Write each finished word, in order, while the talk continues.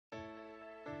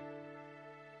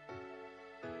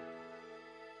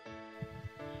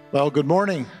Well, good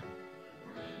morning.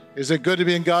 Is it good to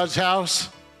be in God's house?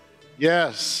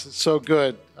 Yes, it's so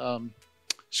good.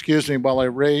 Excuse me while I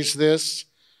raise this.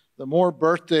 The more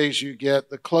birthdays you get,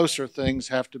 the closer things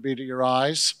have to be to your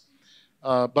eyes.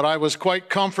 But I was quite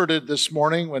comforted this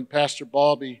morning when Pastor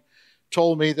Bobby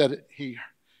told me that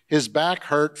his back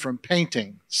hurt from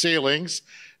painting ceilings.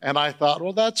 And I thought,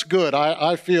 well, that's good.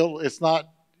 I feel it's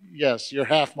not, yes, you're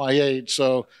half my age,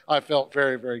 so I felt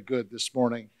very, very good this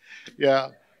morning. Yeah.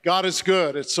 God is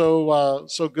good. It's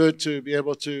so good to be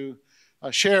able to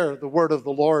share the word of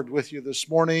the Lord with you this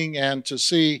morning and to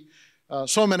see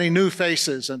so many new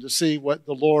faces and to see what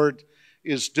the Lord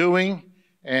is doing.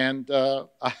 And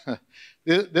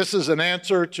this is an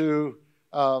answer to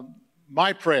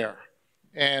my prayer.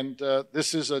 And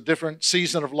this is a different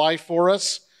season of life for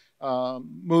us,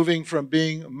 moving from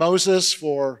being Moses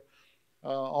for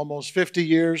almost 50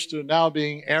 years to now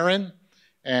being Aaron.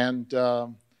 And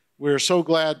we're so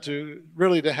glad to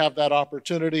have that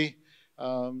opportunity.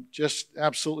 Just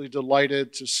absolutely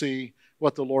delighted to see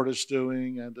what the Lord is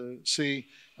doing and to see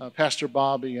Pastor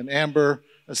Bobby and Amber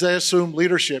as they assume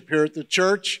leadership here at the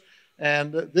church.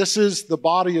 And this is the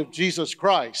body of Jesus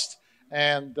Christ.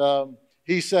 And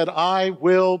he said, I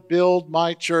will build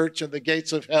my church and the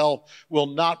gates of hell will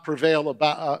not prevail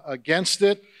against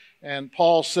it. And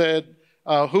Paul said,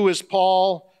 who is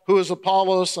Paul, who is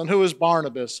Apollos, and who is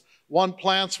Barnabas? One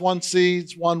plants, one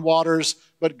seeds, one waters,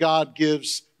 but God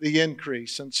gives the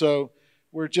increase. And so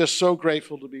we're just so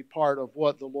grateful to be part of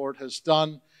what the Lord has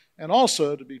done and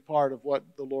also to be part of what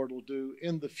the Lord will do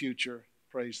in the future.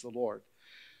 Praise the Lord.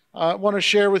 I want to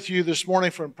share with you this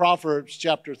morning from Proverbs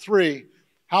chapter 3,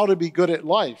 how to be good at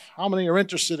life. How many are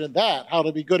interested in that? How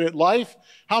to be good at life?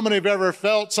 How many have ever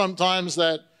felt sometimes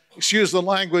that, excuse the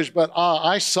language, but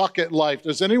I suck at life?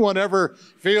 Does anyone ever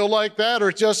feel like that, or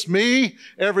just me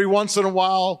every once in a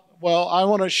while? Well, I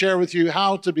want to share with you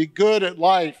how to be good at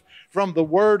life from the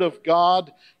Word of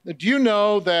God. Do you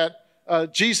know that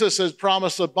Jesus has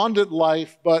promised abundant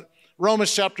life, but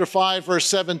Romans chapter 5, verse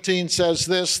 17 says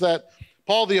this, that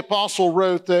Paul the Apostle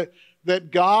wrote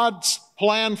that God's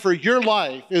plan for your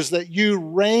life is that you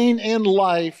reign in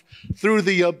life through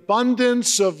the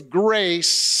abundance of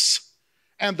grace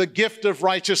and the gift of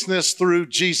righteousness through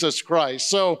Jesus Christ.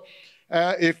 So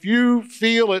if you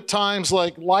feel at times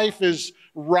like life is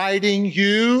riding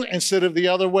you instead of the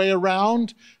other way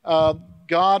around,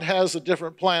 God has a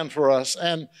different plan for us.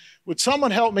 And would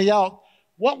someone help me out?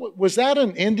 What was that,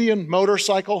 an Indian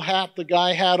motorcycle hat the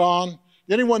guy had on?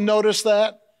 Did anyone notice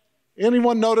that?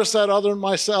 Anyone notice that other than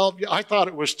myself? I thought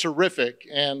it was terrific.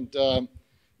 And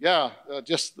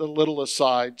just a little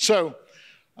aside. So,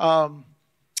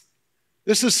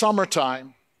 this is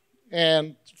summertime,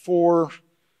 and for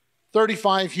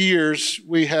 35 years,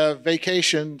 we have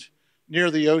vacationed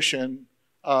near the ocean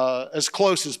as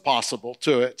close as possible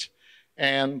to it.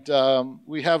 And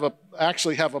we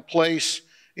actually have a place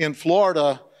in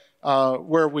Florida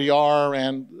where we are,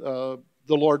 and the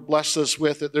Lord blessed us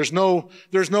with it. There's no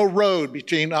road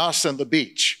between us and the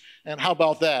beach, and how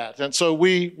about that? And so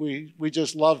we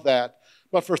just love that.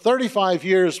 But for 35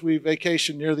 years, we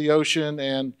vacationed near the ocean,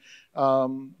 and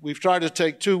we've tried to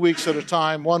take 2 weeks at a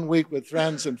time, 1 week with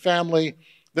friends and family,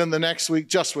 then the next week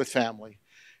just with family.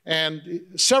 And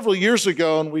several years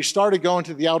ago, when we started going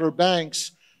to the Outer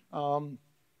Banks,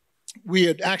 we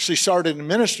had actually started in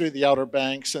ministry at the Outer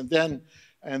Banks, and then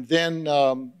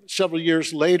several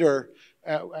years later,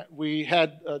 we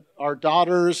had our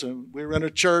daughters, and we were in a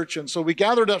church, and so we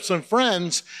gathered up some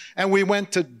friends, and we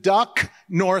went to Duck,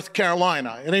 North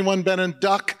Carolina. Anyone been in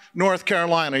Duck, North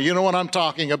Carolina? You know what I'm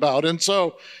talking about. And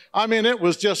so, it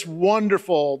was just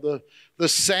wonderful, the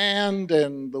sand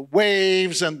and the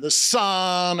waves and the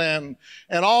sun and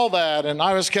all that. And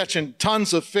I was catching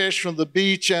tons of fish from the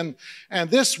beach. And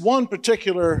this one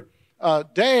particular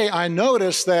day, I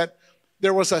noticed that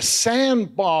there was a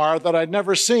sandbar that I'd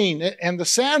never seen. And the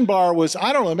sandbar was,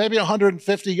 maybe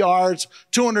 150 yards,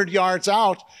 200 yards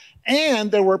out. And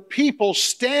there were people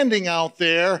standing out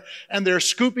there, and they're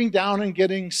scooping down and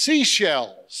getting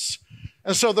seashells.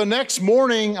 And so the next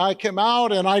morning I came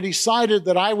out and I decided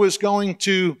that I was going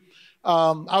to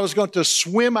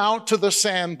swim out to the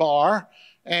sandbar.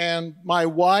 And my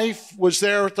wife was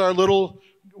there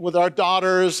with our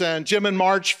daughters, and Jim and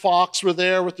Marge Fox were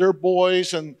there with their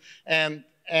boys, and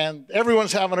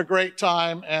everyone's having a great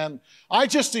time. And I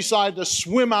just decided to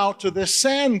swim out to this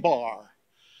sandbar.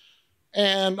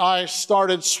 And I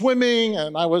started swimming,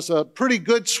 and I was a pretty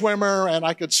good swimmer, and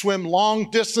I could swim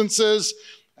long distances.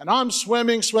 And I'm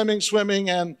swimming,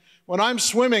 and when I'm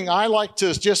swimming, I like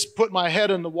to just put my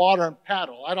head in the water and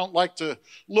paddle. I don't like to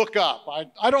look up.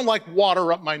 I don't like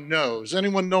water up my nose.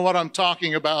 Anyone know what I'm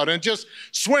talking about? And just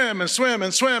swim and swim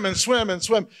and swim and swim and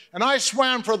swim. And I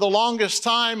swam for the longest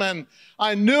time, and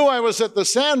I knew I was at the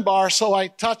sandbar, so I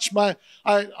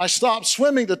stopped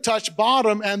swimming to touch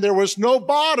bottom, and there was no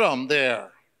bottom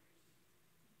there.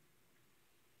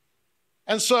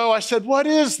 And so I said, what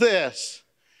is this?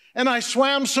 And I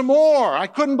swam some more. I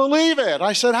couldn't believe it.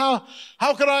 I said, how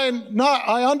could I not?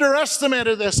 I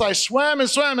underestimated this. I swam and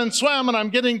swam and swam, and I'm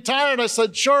getting tired. I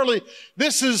said, surely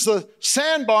this is the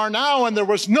sandbar now, and there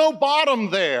was no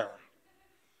bottom there.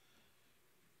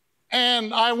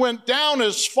 And I went down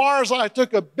as far as I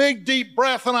took a big, deep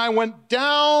breath, and I went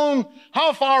down.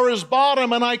 How far is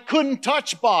bottom? And I couldn't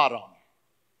touch bottom.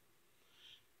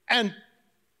 And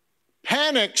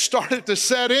panic started to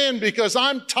set in because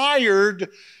I'm tired,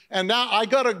 and now I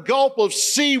got a gulp of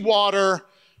seawater,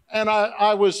 and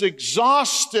I was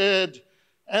exhausted,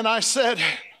 and I said,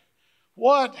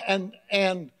 what?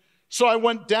 And so I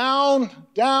went down,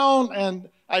 and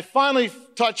I finally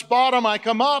touched bottom. I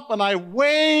come up, and I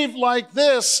wave like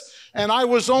this, and I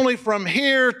was only from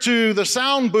here to the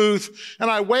sound booth, and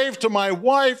I waved to my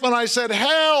wife, and I said,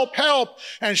 help, help,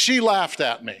 and she laughed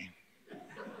at me.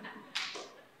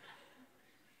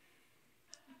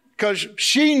 Because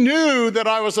she knew that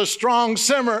I was a strong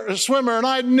swimmer, and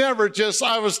I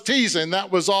was teasing.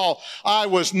 That was all. I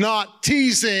was not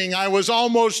teasing. I was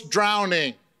almost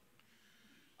drowning.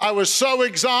 I was so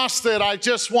exhausted, I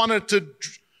just wanted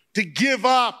to give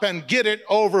up and get it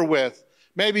over with.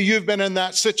 Maybe you've been in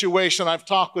that situation. I've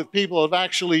talked with people who have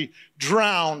actually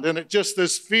drowned, and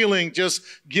this feeling, just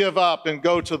give up and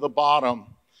go to the bottom.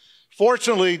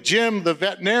 Fortunately, Jim, the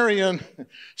veterinarian,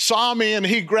 saw me, and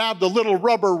he grabbed a little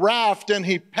rubber raft, and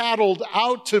he paddled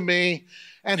out to me,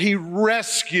 and he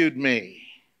rescued me.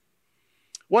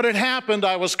 What had happened,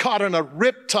 I was caught in a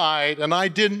riptide, and I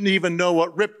didn't even know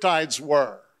what riptides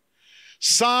were.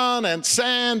 Sun and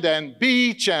sand and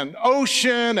beach and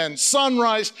ocean and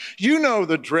sunrise, you know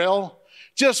the drill.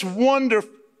 Just wonderful,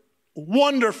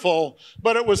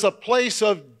 but it was a place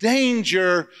of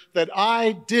danger that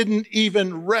I didn't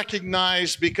even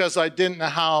recognize because I didn't know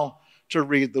how to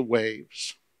read the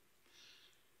waves.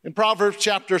 In Proverbs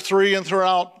chapter 3 and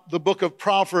throughout the book of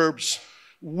Proverbs,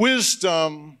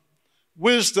 wisdom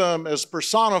is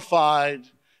personified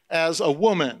as a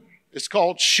woman. It's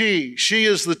called she. She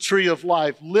is the tree of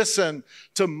life. Listen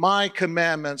to my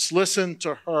commandments. Listen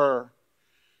to her.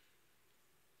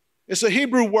 It's a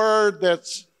Hebrew word that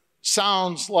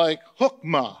sounds like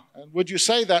hukmah. And would you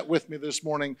say that with me this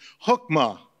morning?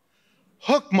 Hukmah.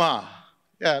 Hukmah.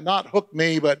 Yeah, not hook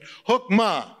me, but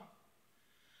hukmah.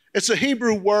 It's a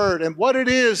Hebrew word, and what it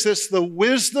is, it's the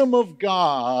wisdom of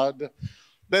God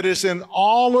that is in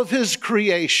all of his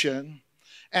creation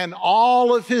and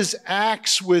all of his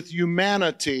acts with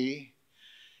humanity.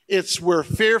 We're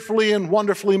fearfully and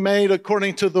wonderfully made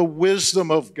according to the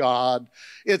wisdom of God.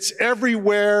 It's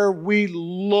everywhere we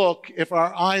look if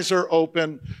our eyes are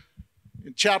open.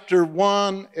 In chapter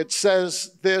 1, it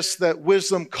says this, that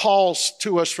wisdom calls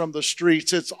to us from the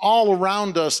streets. It's all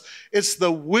around us. It's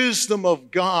the wisdom of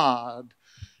God.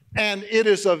 And it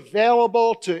is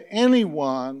available to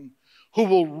anyone who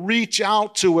will reach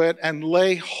out to it and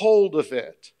lay hold of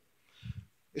it.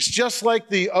 It's just like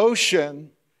the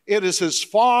ocean. It is as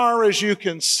far as you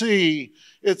can see.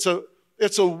 It's a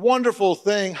wonderful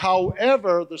thing.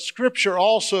 However, the scripture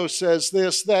also says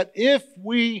this, that if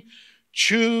we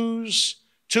choose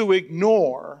to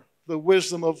ignore the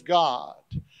wisdom of God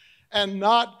and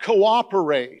not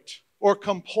cooperate or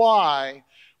comply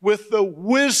with the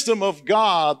wisdom of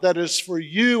God that is for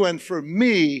you and for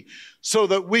me, so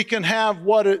that we can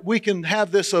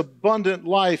have this abundant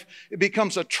life, it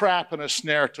becomes a trap and a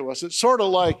snare to us. It's sort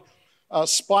of like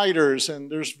spiders,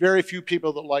 and there's very few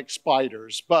people that like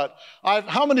spiders. But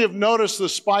how many have noticed the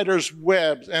spider's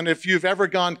webs? And if you've ever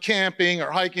gone camping or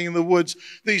hiking in the woods,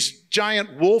 these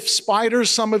giant wolf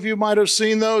spiders, some of you might have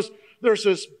seen those. There's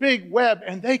this big web,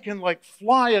 and they can like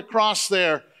fly across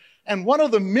there. And one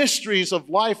of the mysteries of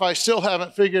life I still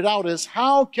haven't figured out is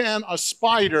how can a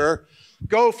spider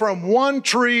go from one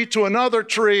tree to another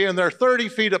tree, and they're 30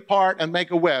 feet apart, and make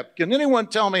a web? Can anyone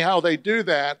tell me how they do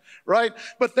that, right?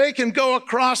 But they can go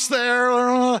across there,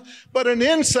 but an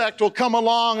insect will come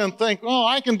along and think, oh,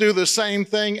 I can do the same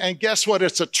thing, and guess what?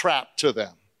 It's a trap to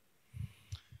them.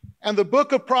 And the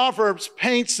book of Proverbs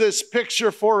paints this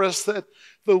picture for us that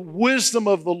the wisdom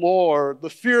of the Lord, the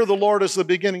fear of the Lord is the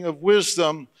beginning of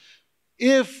wisdom.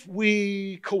 If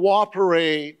we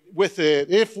cooperate with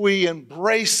it, if we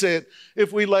embrace it,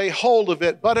 if we lay hold of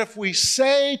it. But if we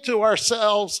say to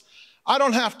ourselves, I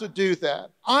don't have to do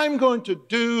that. I'm going to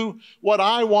do what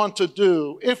I want to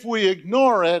do. If we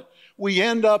ignore it, we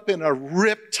end up in a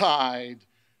riptide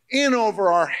in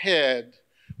over our head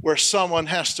where someone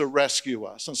has to rescue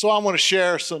us. And so I want to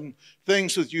share some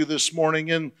things with you this morning.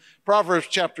 In Proverbs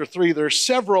chapter 3, there's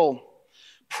several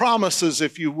promises,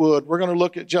 if you would. We're going to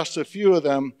look at just a few of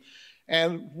them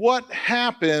and what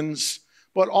happens,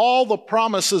 but all the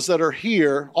promises that are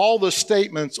here, all the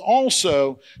statements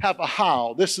also have a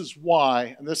how. This is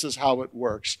why, and this is how it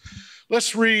works.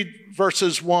 Let's read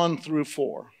verses 1 through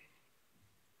 4.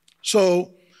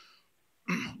 So,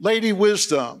 Lady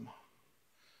Wisdom.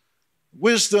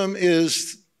 Wisdom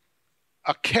is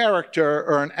a character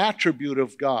or an attribute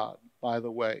of God, by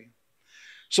the way.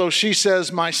 So she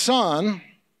says, my son,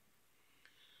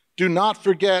 do not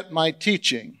forget my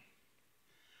teaching,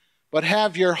 but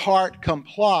have your heart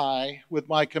comply with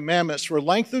my commandments for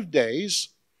length of days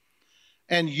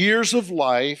and years of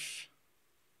life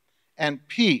and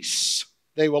peace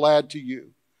they will add to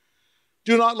you.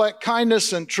 Do not let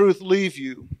kindness and truth leave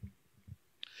you.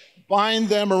 Bind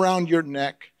them around your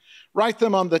neck. Write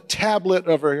them on the tablet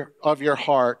of your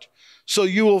heart, so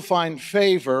you will find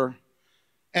favor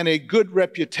and a good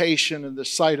reputation in the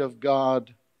sight of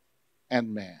God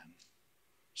and man.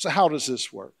 So how does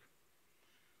this work?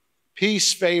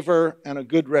 Peace, favor, and a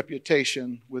good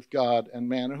reputation with God and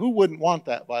man. And who wouldn't want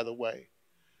that, by the way?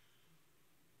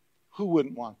 Who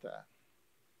wouldn't want that?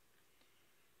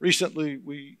 Recently,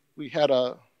 we had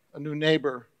a new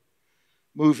neighbor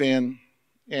move in,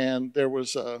 and there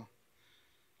was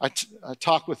I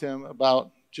talked with him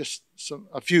about just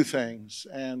a few things,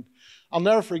 and I'll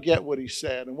never forget what he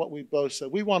said and what we both said.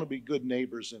 We want to be good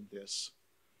neighbors in this.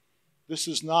 This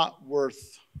is not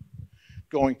worth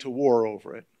going to war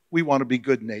over it. We want to be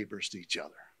good neighbors to each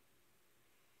other.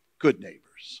 Good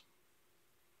neighbors.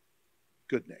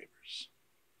 Good neighbors.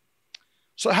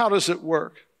 So how does it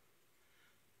work?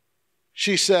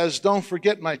 She says, don't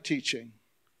forget my teaching.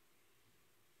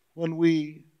 When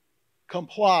we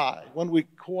comply, when we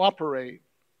cooperate,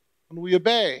 when we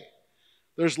obey,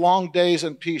 there's long days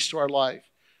and peace to our life.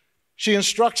 She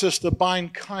instructs us to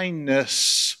bind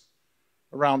kindness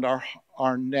around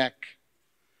our neck,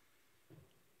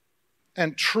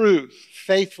 and truth,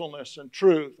 faithfulness and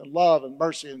truth and love and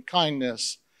mercy and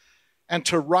kindness, and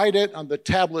to write it on the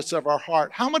tablets of our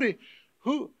heart. Do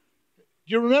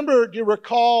you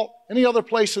recall any other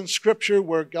place in Scripture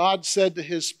where God said to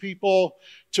his people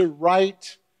to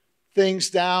write things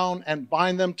down and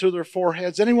bind them to their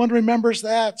foreheads? Anyone remembers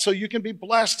that? So you can be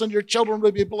blessed and your children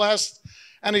will be blessed.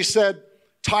 And he said,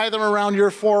 tie them around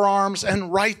your forearms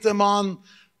and write them on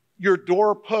your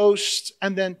doorposts,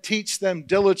 and then teach them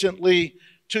diligently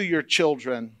to your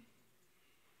children.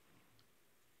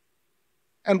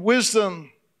 And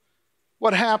wisdom,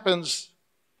 what happens?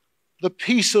 The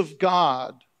peace of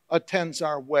God attends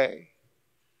our way.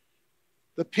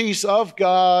 The peace of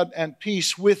God and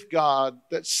peace with God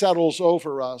that settles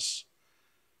over us.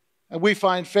 And we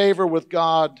find favor with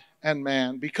God and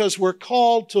man because we're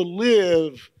called to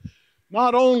live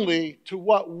not only to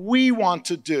what we want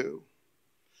to do,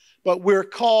 but we're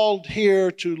called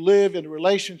here to live in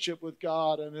relationship with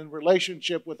God and in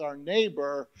relationship with our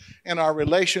neighbor and our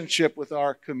relationship with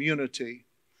our community.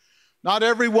 Not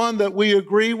everyone that we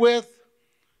agree with,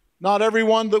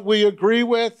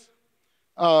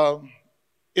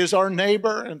 is our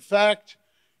neighbor. In fact,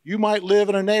 you might live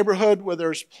in a neighborhood where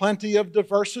there's plenty of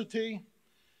diversity.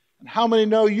 And how many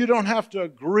know you don't have to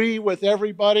agree with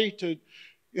everybody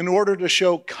in order to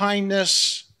show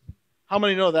kindness? How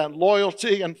many know that?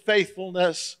 Loyalty and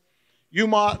faithfulness. You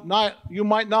might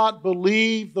not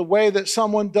believe the way that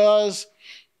someone does,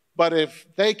 but if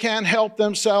they can't help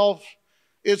themselves,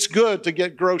 it's good to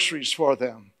get groceries for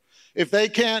them. If they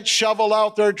can't shovel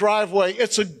out their driveway,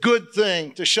 it's a good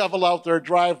thing to shovel out their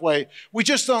driveway. We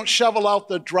just don't shovel out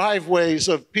the driveways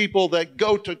of people that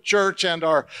go to church and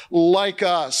are like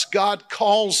us. God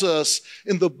calls us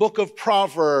in the book of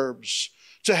Proverbs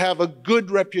to have a good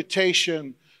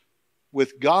reputation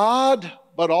with God,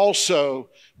 but also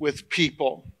with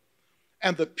people.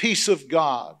 And the peace of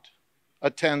God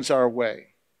attends our way.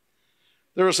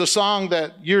 There was a song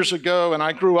that years ago, and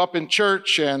I grew up in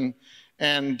church, and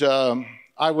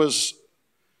I was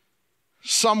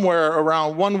somewhere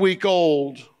around 1 week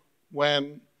old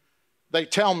when they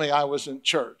tell me I was in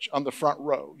church on the front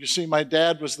row. You see, my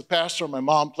dad was the pastor, my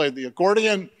mom played the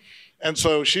accordion, and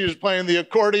so she was playing the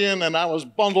accordion, and I was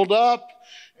bundled up.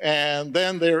 And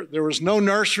then there was no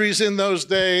nurseries in those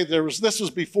days. This was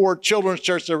before children's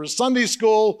church. There was Sunday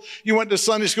school. You went to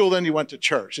Sunday school, then you went to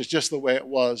church. It's just the way it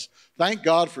was. Thank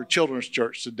God for children's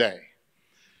church today.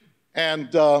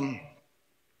 And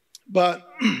But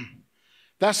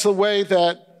that's the way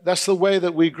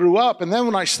that we grew up. And then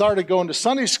when I started going to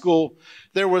Sunday school,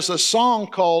 there was a song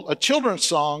called, a children's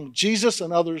song, Jesus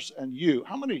and Others and You.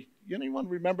 Anyone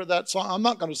remember that song? I'm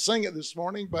not going to sing it this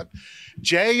morning, but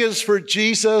J is for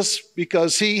Jesus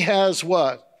because he has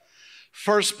what?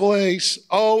 First place.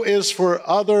 O is for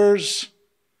others.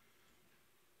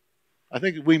 I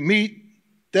think we meet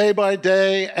day by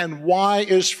day. And Y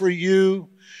is for you.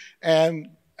 And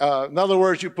in other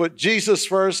words, you put Jesus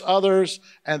first, others,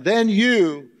 and then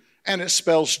you, and it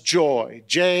spells joy.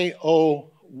 Joy.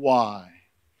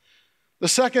 The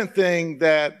second thing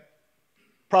that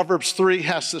Proverbs 3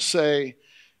 has to say,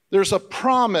 there's a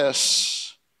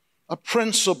promise, a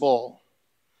principle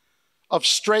of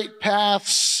straight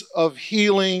paths of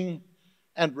healing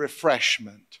and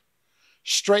refreshment.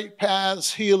 Straight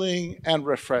paths, healing, and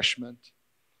refreshment.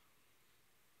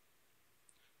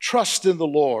 Trust in the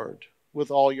Lord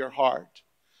with all your heart.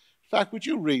 In fact, would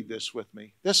you read this with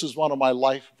me? This is one of my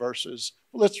life verses.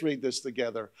 Let's read this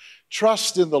together.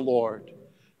 Trust in the Lord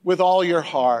with all your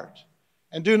heart,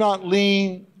 and do not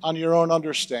lean on your own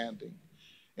understanding.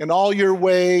 In all your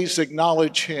ways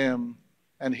acknowledge him,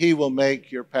 and he will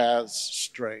make your paths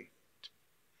straight.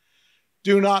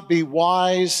 Do not be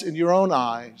wise in your own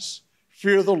eyes.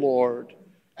 Fear the Lord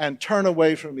and turn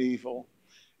away from evil.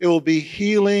 It will be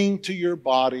healing to your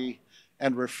body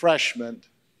and refreshment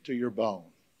to your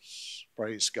bones.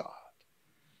 Praise God.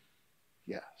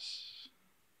 Yes.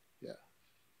 Yeah.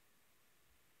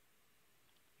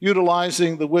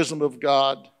 Utilizing the wisdom of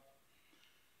God,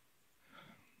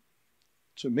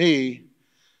 to me,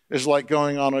 is like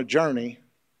going on a journey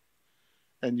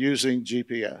and using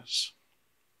GPS.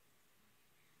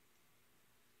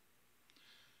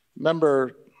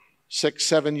 Remember 6,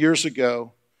 7 years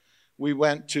ago, we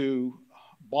went to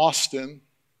Boston,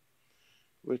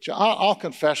 which I'll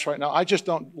confess right now, I just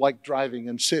don't like driving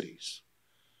in cities.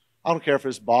 I don't care if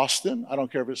it's Boston. I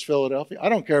don't care if it's Philadelphia. I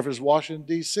don't care if it's Washington,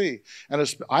 D.C.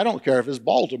 And I don't care if it's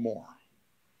Baltimore.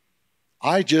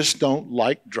 I just don't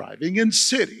like driving in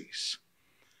cities.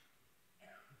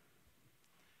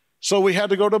 So we had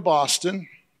to go to Boston.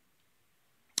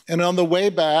 And on the way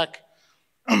back,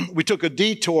 we took a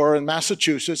detour in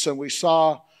Massachusetts, and we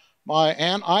saw my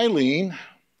Aunt Eileen,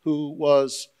 who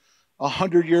was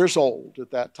 100 years old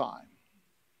at that time.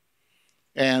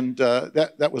 And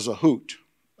that was a hoot.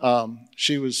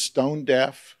 She was stone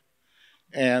deaf.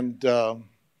 And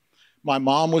my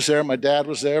mom was there, my dad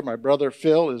was there, my brother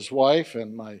Phil, his wife,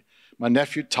 and my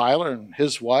nephew Tyler and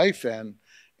his wife.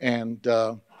 And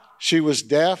she was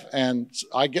deaf, and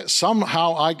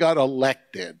somehow I got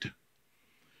elected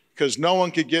because no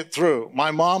one could get through.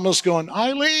 My mom was going,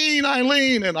 Eileen,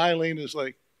 Eileen. And Eileen is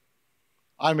like,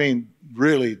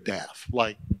 really deaf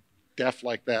like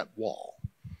that wall.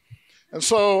 And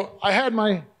so I had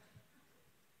my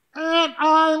Aunt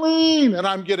Eileen, and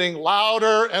I'm getting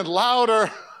louder and louder.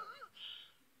 I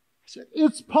said,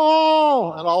 it's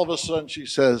Paul. And all of a sudden she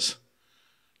says,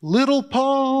 little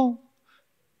Paul?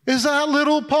 Is that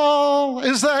little Paul?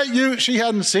 Is that you? She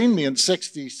hadn't seen me in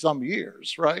 60 some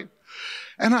years, right?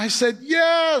 And I said,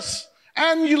 yes.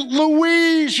 And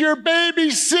Louise, your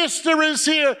baby sister is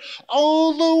here.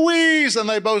 Oh, Louise. And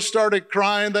they both started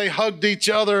crying. They hugged each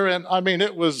other. And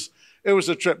it was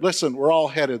a trip. Listen, we're all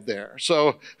headed there.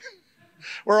 So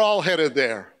we're all headed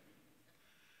there.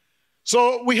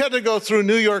 So we had to go through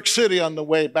New York City on the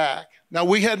way back. Now,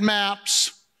 we had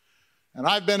maps, and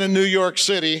I've been in New York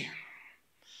City,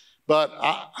 but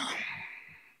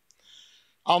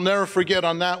I'll never forget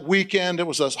on that weekend, it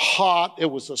was hot, it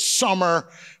was a summer,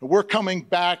 and we're coming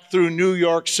back through New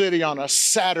York City on a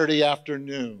Saturday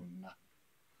afternoon.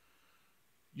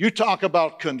 You talk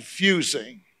about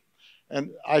confusing.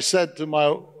 And I said to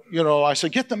I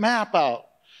said, get the map out.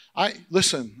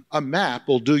 Listen, a map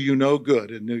will do you no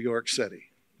good in New York City.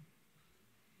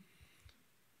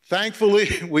 Thankfully,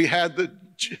 we had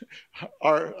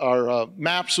our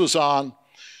maps was on,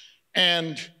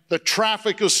 and the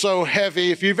traffic is so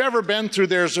heavy. If you've ever been through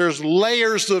there's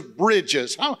layers of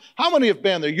bridges. How many have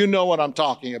been there? You know what I'm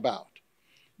talking about.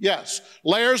 Yes,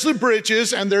 layers of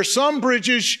bridges, and there's some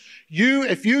bridges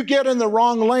if you get in the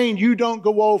wrong lane, you don't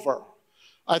go over.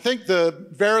 I think the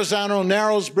Verrazano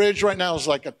Narrows Bridge right now is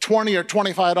like a $20 or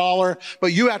 $25,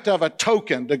 but you have to have a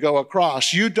token to go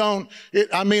across.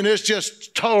 It's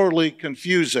just totally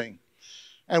confusing.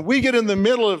 And we get in the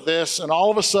middle of this, and all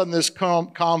of a sudden this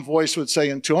calm voice would say,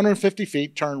 in 250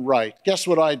 feet, turn right. Guess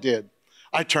what I did?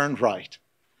 I turned right.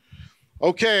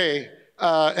 Okay,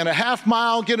 and a half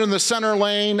mile, get in the center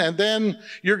lane, and then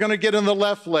you're going to get in the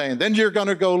left lane. Then you're going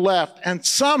to go left. And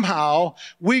somehow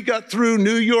we got through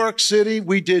New York City.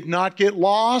 We did not get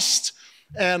lost.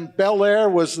 And Bel Air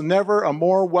was never a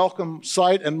more welcome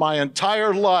sight in my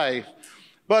entire life.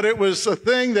 But it was a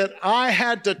thing that I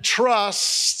had to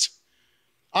trust.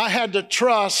 I had to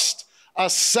trust a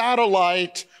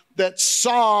satellite that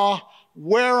saw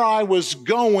where I was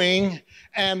going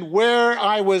and where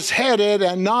I was headed,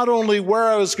 and not only where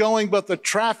I was going, but the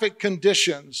traffic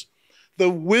conditions. The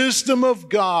wisdom of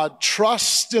God.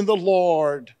 Trust in the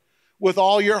Lord with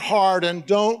all your heart and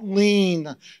don't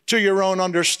lean to your own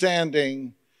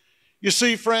understanding. You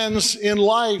see, friends, in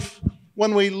life,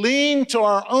 when we lean to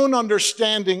our own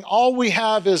understanding, all we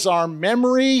have is our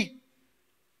memory,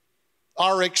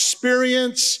 our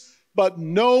experience, but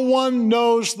no one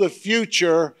knows the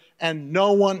future and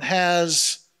no one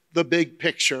has the big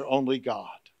picture, only God.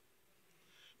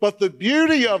 But the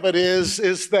beauty of it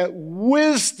is that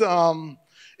wisdom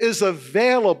is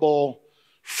available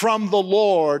from the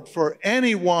Lord for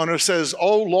anyone who says,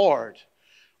 oh Lord,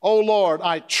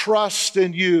 I trust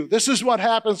in you. This is what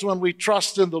happens when we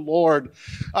trust in the Lord.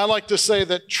 I like to say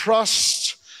that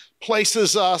trust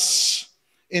places us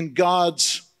in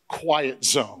God's quiet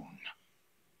zone.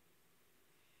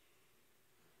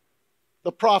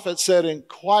 The prophet said, in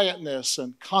quietness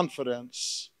and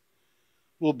confidence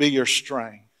will be your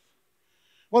strength.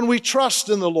 When we trust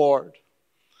in the Lord,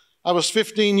 I was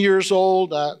 15 years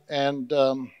old and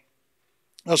I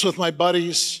was with my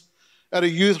buddies at a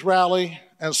youth rally,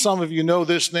 and some of you know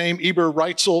this name. Eber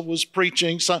Reitzel was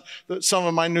preaching, some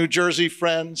of my New Jersey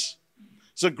friends.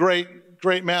 He's a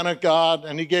great man of God,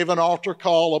 and he gave an altar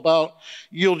call about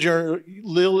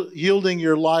yielding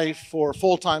your life for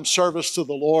full-time service to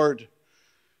the Lord.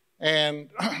 And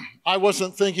I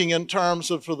wasn't thinking in terms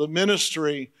of for the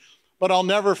ministry, but I'll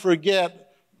never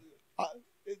forget,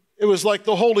 it was like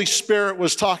the Holy Spirit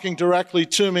was talking directly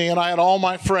to me, and I had all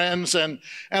my friends, and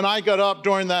I got up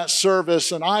during that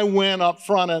service, and I went up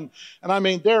front, and I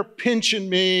mean, they're pinching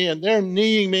me, and they're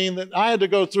kneeing me, and I had to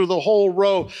go through the whole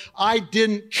row. I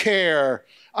didn't care.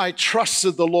 I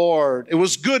trusted the Lord. It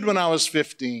was good when I was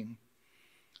 15.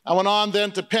 I went on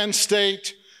then to Penn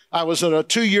State. I was in a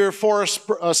 2-year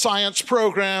forest science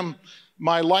program.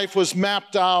 My life was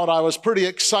mapped out. I was pretty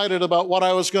excited about what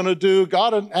I was going to do.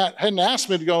 God hadn't asked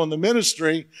me to go in the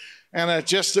ministry, and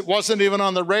it wasn't even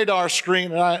on the radar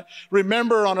screen. And I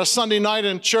remember on a Sunday night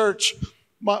in church,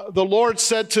 the Lord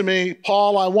said to me,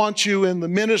 Paul, I want you in the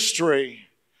ministry.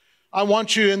 I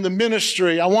want you in the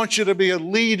ministry. I want you to be a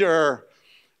leader.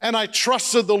 And I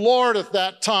trusted the Lord at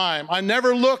that time. I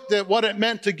never looked at what it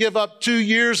meant to give up 2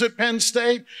 years at Penn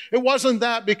State. It wasn't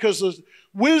that, because the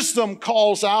wisdom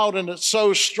calls out and it's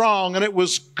so strong, and it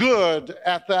was good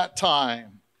at that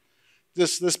time.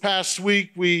 This past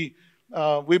week, we've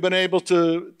been able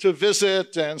to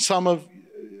visit, and some of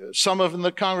in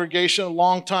the congregation, a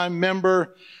longtime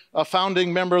member, a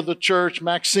founding member of the church,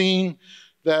 Maxine,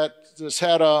 that just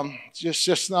had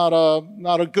just not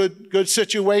a good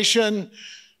situation.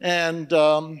 And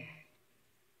so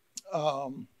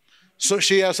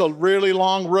she has a really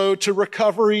long road to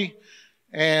recovery.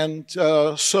 And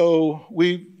so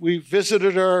we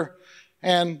visited her,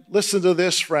 and listen to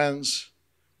this, friends.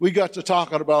 We got to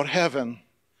talking about heaven.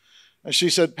 And she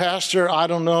said, Pastor, I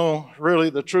don't know, really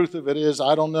the truth of it is,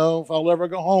 I don't know if I'll ever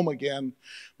go home again.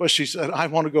 But she said, I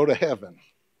want to go to heaven.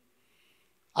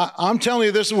 I'm telling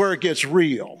you, this is where it gets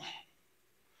real.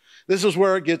 This is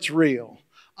where it gets real.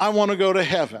 I want to go to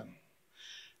heaven.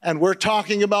 And we're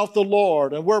talking about the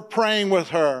Lord, and we're praying with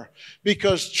her,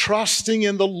 because trusting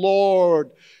in the Lord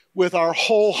with our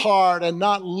whole heart and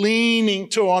not leaning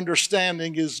to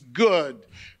understanding is good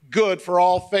for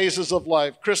all phases of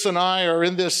life. Chris and I are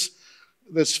in this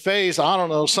phase. I don't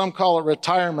know, some call it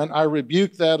retirement. I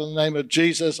rebuke that in the name of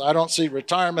Jesus. I don't see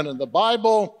retirement in the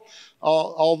Bible.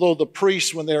 Although the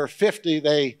priests, when they were 50,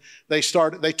 they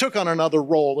took on another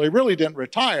role. They really didn't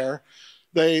retire.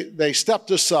 They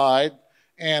stepped aside,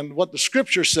 and what the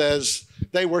scripture says,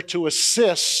 they were to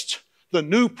assist the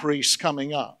new priests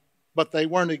coming up, but they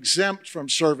weren't exempt from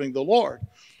serving the Lord.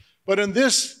 But in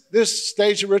this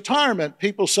stage of retirement,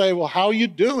 people say, well, how are you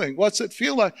doing? What's it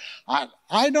feel like?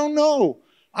 I don't know.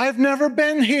 I've never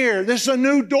been here. This is a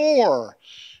new door.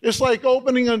 It's like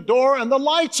opening a door and the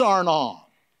lights aren't on.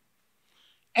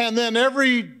 And then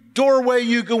every doorway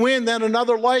you go in, then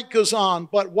another light goes on.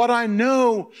 But what I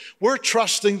know, we're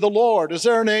trusting the Lord. Is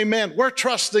there an amen? We're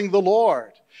trusting the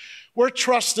Lord. We're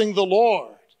trusting the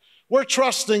Lord. We're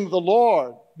trusting the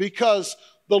Lord, because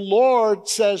the Lord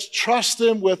says, trust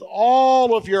him with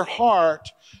all of your heart.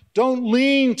 Don't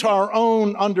lean to our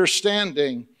own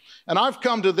understanding. And I've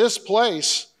come to this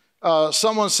place.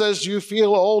 Someone says, do you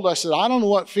feel old? I said, I don't know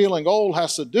what feeling old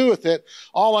has to do with it.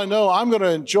 All I know, I'm going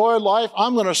to enjoy life.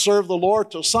 I'm going to serve the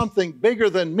Lord till something bigger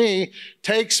than me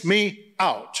takes me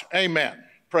out. Amen.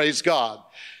 Praise God.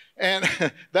 And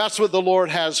that's what the Lord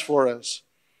has for us.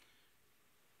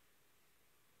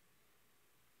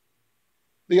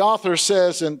 The author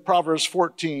says in Proverbs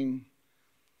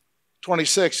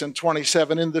 14:26 and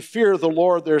 27, in the fear of the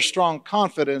Lord there's strong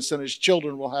confidence, and his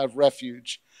children will have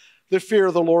refuge. The fear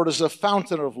of the Lord is a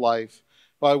fountain of life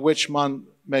by which one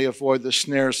may avoid the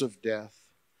snares of death.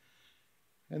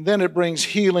 And then it brings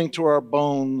healing to our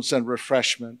bones and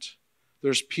refreshment.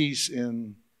 There's peace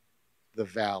in the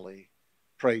valley.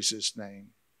 Praise his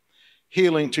name.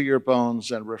 Healing to your bones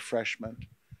and refreshment.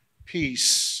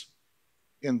 Peace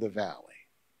in the valley.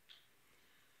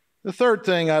 The third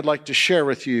thing I'd like to share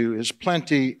with you is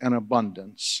plenty and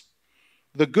abundance.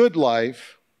 The good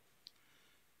life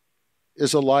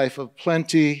is a life of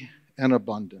plenty and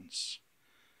abundance.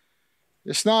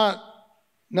 It's not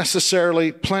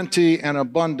necessarily plenty and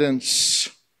abundance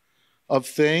of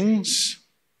things,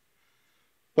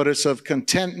 but it's of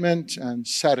contentment and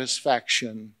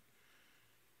satisfaction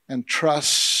and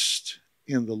trust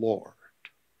in the Lord.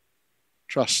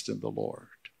 Trust in the Lord.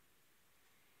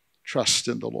 Trust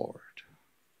in the Lord.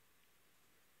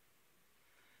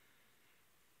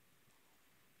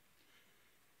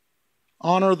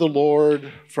 Honor the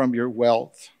Lord from your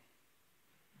wealth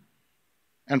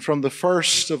and from the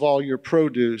first of all your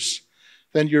produce.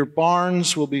 Then your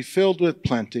barns will be filled with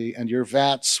plenty, and your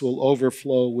vats will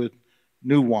overflow with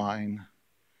new wine.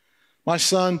 My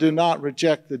son, do not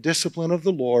reject the discipline of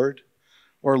the Lord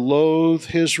or loathe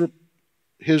his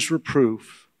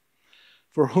reproof.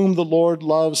 For whom the Lord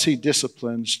loves, he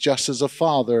disciplines, just as a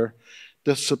father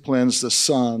disciplines the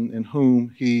son in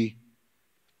whom he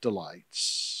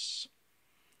delights.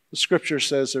 The scripture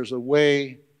says there's a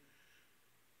way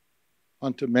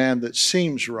unto man that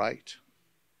seems right,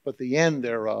 but the end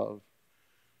thereof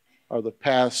are the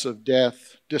paths of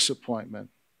death, disappointment,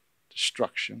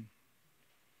 destruction.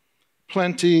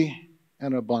 Plenty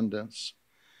and abundance.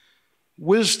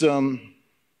 Wisdom.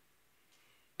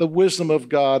 The wisdom of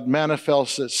God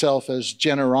manifests itself as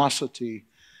generosity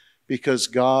because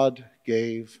God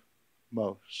gave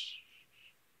most.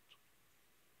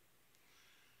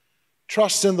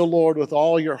 Trust in the Lord with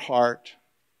all your heart.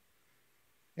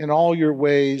 In all your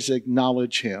ways,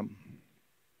 acknowledge him.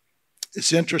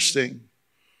 It's interesting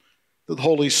that the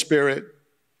Holy Spirit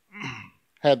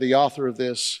had the author of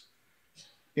this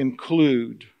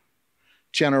include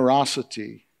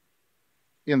generosity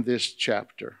in this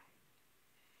chapter.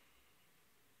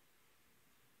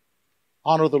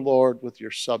 Honor the Lord with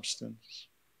your substance.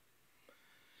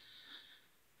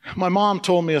 My mom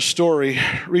told me a story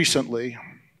recently.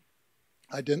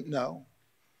 I didn't know.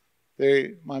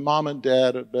 My mom and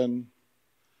dad have been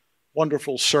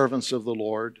wonderful servants of the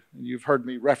Lord. And you've heard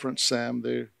me reference them.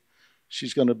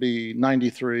 She's going to be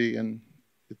 93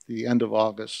 at the end of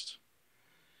August.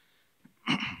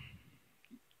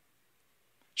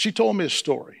 She told me a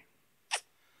story.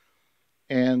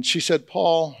 And she said,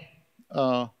 Paul,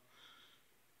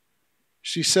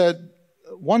 she said,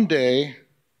 one day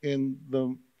in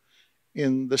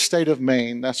the state of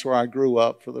Maine, that's where I grew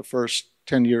up for the first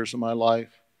 10 years of my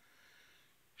life.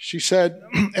 She said,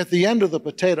 at the end of the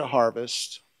potato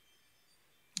harvest,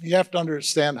 you have to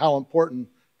understand how important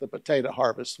the potato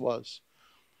harvest was.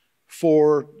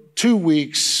 For 2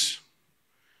 weeks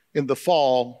in the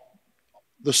fall,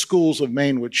 the schools of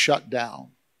Maine would shut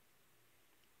down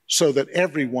so that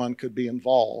everyone could be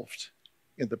involved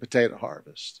in the potato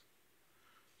harvest.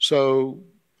 So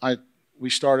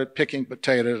we started picking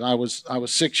potatoes. I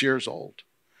was 6 years old.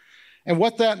 And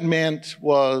what that meant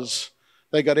was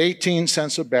they got 18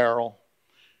 cents a barrel.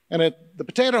 And the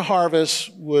potato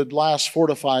harvest would last 4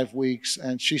 to 5 weeks.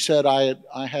 And she said I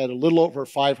had a little over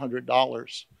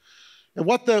 $500. And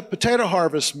what the potato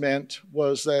harvest meant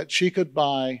was that she could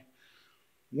buy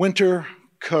winter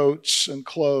coats and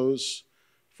clothes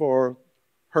for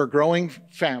her growing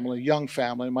family, young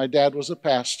family. My dad was a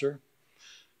pastor.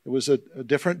 It was a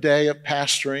different day of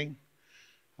pastoring.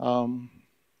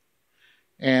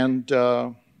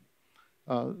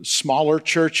 Smaller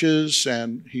churches,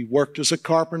 and he worked as a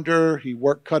carpenter. He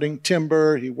worked cutting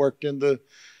timber. He worked in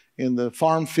the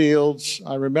farm fields.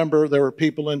 I remember there were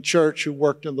people in church who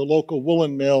worked in the local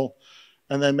woolen mill,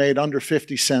 and they made under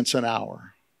 50 cents an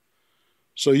hour.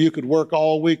 So you could work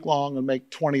all week long and make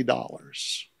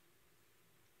 $20.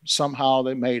 Somehow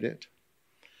they made it.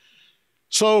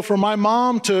 So for my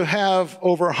mom to have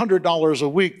over $100 a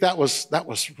week, that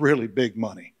was really big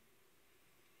money.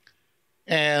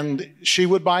 And she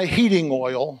would buy heating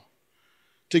oil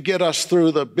to get us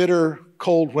through the bitter,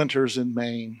 cold winters in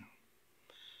Maine.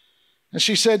 And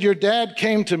she said, your dad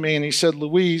came to me and he said,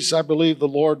 Louise, I believe the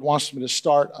Lord wants me to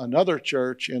start another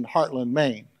church in Heartland,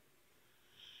 Maine.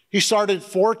 He started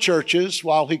 4 churches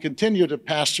while he continued to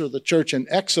pastor the church in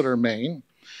Exeter, Maine.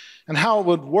 And how it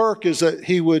would work is that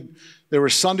there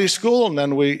was Sunday school, and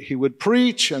then he would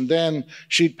preach, and then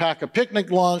she'd pack a picnic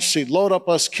lunch, she'd load up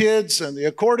us kids and the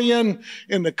accordion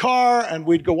in the car, and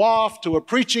we'd go off to a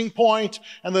preaching point,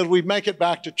 and then we'd make it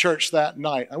back to church that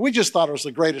night. And we just thought it was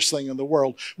the greatest thing in the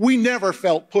world. We never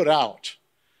felt put out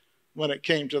when it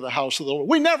came to the house of the Lord.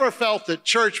 We never felt that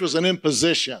church was an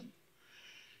imposition.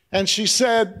 And she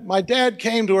said, my dad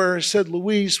came to her and said,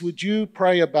 Louise, would you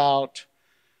pray about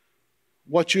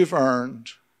what you've earned?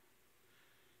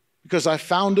 Because I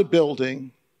found a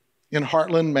building in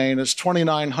Heartland, Maine. It's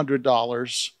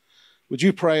 $2,900. Would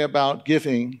you pray about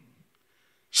giving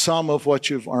some of what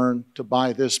you've earned to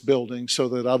buy this building so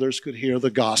that others could hear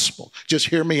the gospel? Just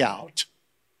hear me out.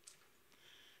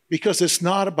 Because it's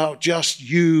not about just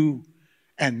you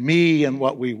and me and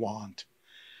what we want.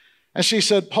 And she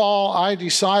said, Paul, I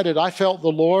felt the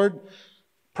Lord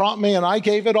prompt me, and I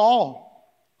gave it all.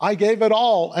 I gave it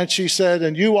all. And she said,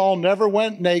 and you all never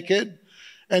went naked,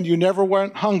 and you never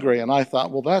went hungry. And I thought,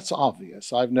 well, that's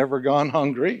obvious. I've never gone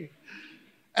hungry.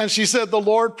 And she said, the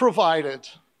Lord provided.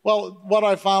 Well, what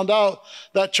I found out,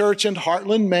 that church in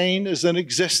Heartland, Maine is in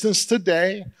existence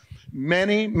today.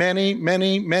 Many, many,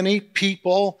 many, many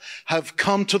people have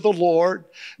come to the Lord.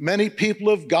 Many people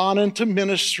have gone into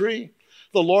ministry.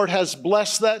 The Lord has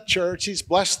blessed that church. He's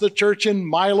blessed the church in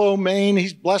Milo, Maine.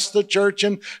 He's blessed the church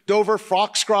in Dover,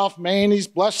 Foxcroft, Maine. He's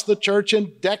blessed the church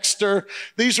in Dexter.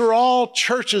 These are all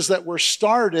churches that were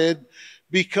started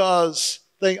because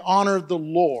they honored the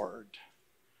Lord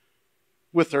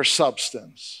with their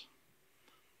substance.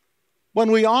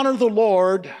 When we honor the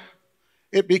Lord,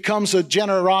 it becomes a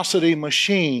generosity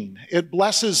machine. It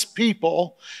blesses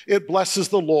people, it blesses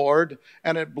the Lord,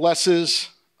 and it blesses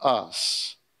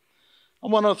us. I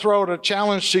want to throw out a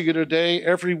challenge to you today.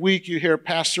 Every week you hear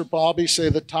Pastor Bobby say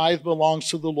the tithe belongs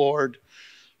to the Lord.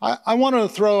 I want to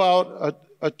throw out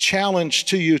a challenge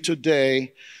to you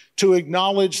today to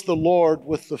acknowledge the Lord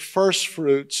with the first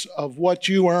fruits of what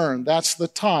you earn. That's the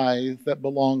tithe that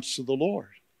belongs to the Lord.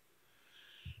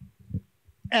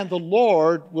 And the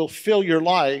Lord will fill your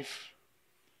life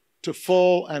to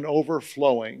full and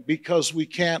overflowing because we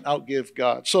can't outgive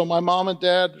God. So my mom and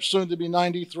dad are soon to be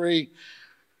 93.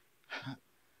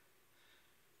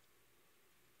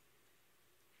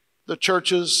 The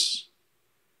churches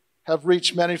have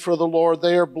reached many for the Lord.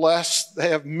 They are blessed. They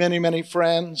have many, many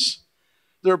friends.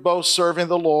 They're both serving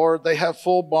the Lord. They have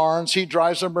full barns. He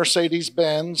drives a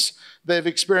Mercedes-Benz. They've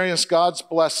experienced God's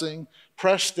blessing,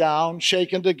 pressed down,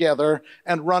 shaken together,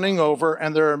 and running over,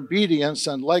 and their obedience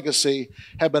and legacy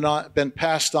have been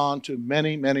passed on to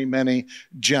many, many, many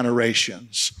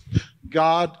generations.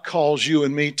 God calls you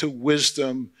and me to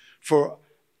wisdom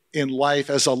in life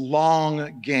as a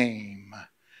long game.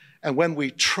 And when we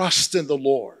trust in the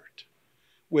Lord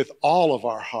with all of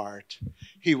our heart,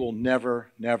 He will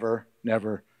never, never,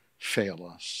 never fail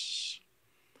us.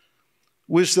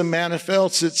 Wisdom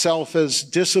manifests itself as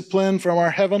discipline from our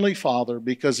Heavenly Father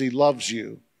because He loves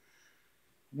you.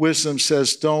 Wisdom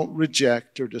says don't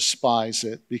reject or despise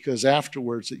it because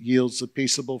afterwards it yields the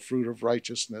peaceable fruit of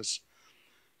righteousness.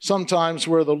 Sometimes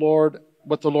what the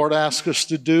Lord asks us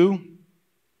to do,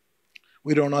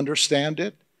 we don't understand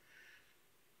it.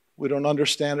 We don't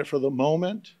understand it for the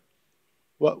moment.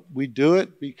 We do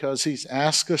it because He's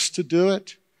asked us to do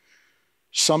it.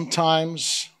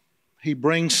 Sometimes He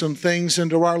brings some things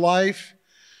into our life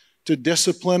to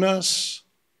discipline us.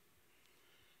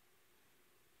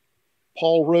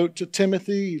 Paul wrote to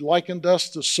Timothy, he likened us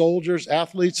to soldiers,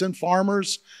 athletes, and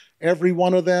farmers. Every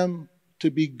one of them, to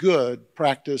be good,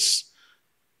 practice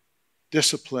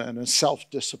discipline and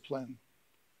self-discipline.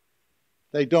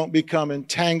 They don't become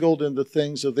entangled in the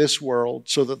things of this world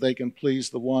so that they can please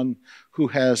the one who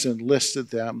has enlisted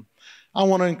them. I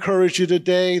want to encourage you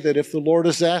today that if the Lord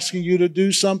is asking you to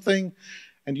do something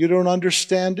and you don't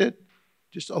understand it,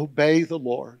 just obey the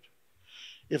Lord.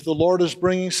 If the Lord is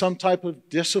bringing some type of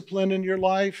discipline in your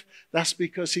life, that's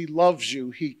because He loves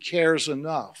you. He cares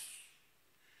enough.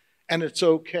 And it's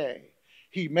okay.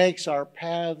 He makes our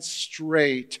paths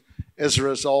straight as a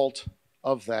result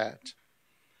of that.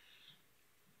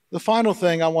 The final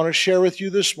thing I want to share with you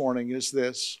this morning is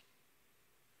this.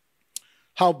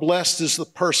 How blessed is the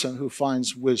person who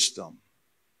finds wisdom.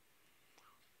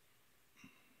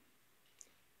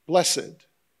 Blessed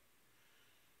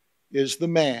is the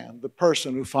man, the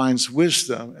person who finds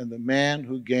wisdom, and the man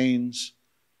who gains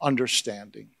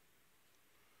understanding.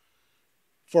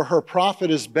 For her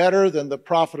profit is better than the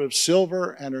profit of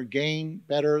silver, and her gain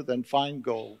better than fine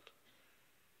gold.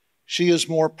 She is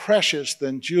more precious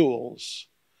than jewels,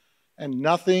 and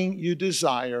nothing you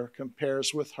desire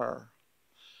compares with her.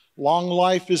 Long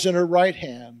life is in her right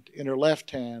hand, in her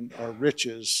left hand are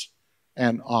riches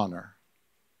and honor.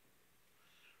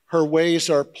 Her ways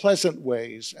are pleasant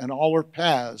ways, and all her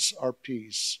paths are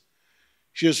peace.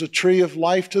 She is a tree of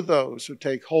life to those who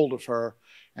take hold of her,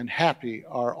 and happy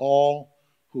are all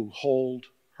who hold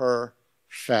her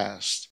fast.